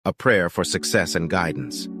a prayer for success and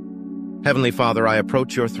guidance. Heavenly Father, I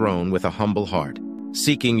approach your throne with a humble heart,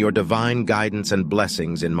 seeking your divine guidance and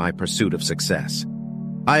blessings in my pursuit of success.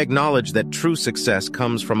 I acknowledge that true success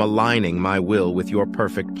comes from aligning my will with your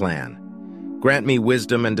perfect plan. Grant me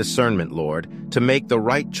wisdom and discernment, Lord, to make the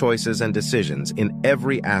right choices and decisions in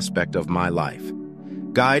every aspect of my life.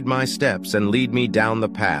 Guide my steps and lead me down the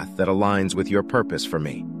path that aligns with your purpose for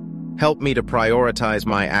me. Help me to prioritize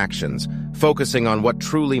my actions, focusing on what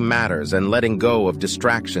truly matters and letting go of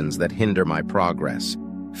distractions that hinder my progress.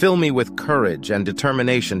 Fill me with courage and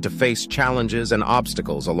determination to face challenges and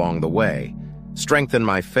obstacles along the way. Strengthen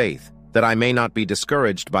my faith, that I may not be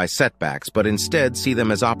discouraged by setbacks, but instead see them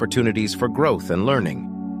as opportunities for growth and learning.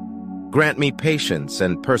 Grant me patience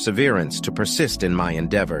and perseverance to persist in my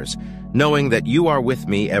endeavors, knowing that you are with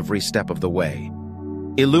me every step of the way.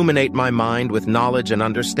 Illuminate my mind with knowledge and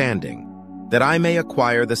understanding, that I may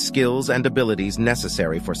acquire the skills and abilities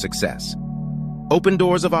necessary for success. Open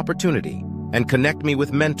doors of opportunity and connect me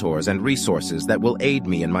with mentors and resources that will aid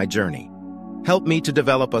me in my journey. Help me to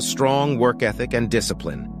develop a strong work ethic and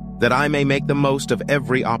discipline, that I may make the most of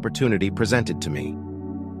every opportunity presented to me.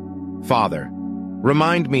 Father,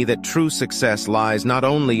 remind me that true success lies not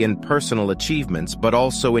only in personal achievements, but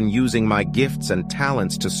also in using my gifts and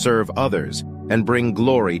talents to serve others and bring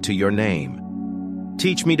glory to your name.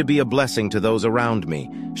 Teach me to be a blessing to those around me,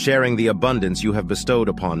 sharing the abundance you have bestowed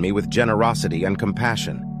upon me with generosity and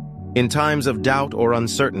compassion. In times of doubt or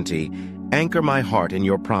uncertainty, anchor my heart in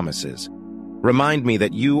your promises. Remind me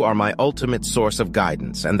that you are my ultimate source of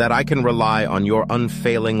guidance and that I can rely on your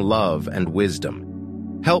unfailing love and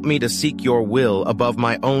wisdom. Help me to seek your will above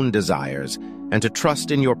my own desires and to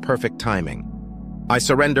trust in your perfect timing. I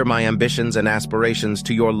surrender my ambitions and aspirations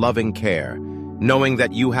to your loving care, knowing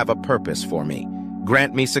that you have a purpose for me.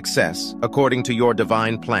 Grant me success according to your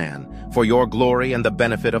divine plan, for your glory and the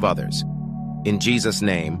benefit of others. In Jesus'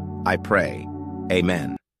 name, I pray.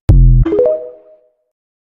 Amen.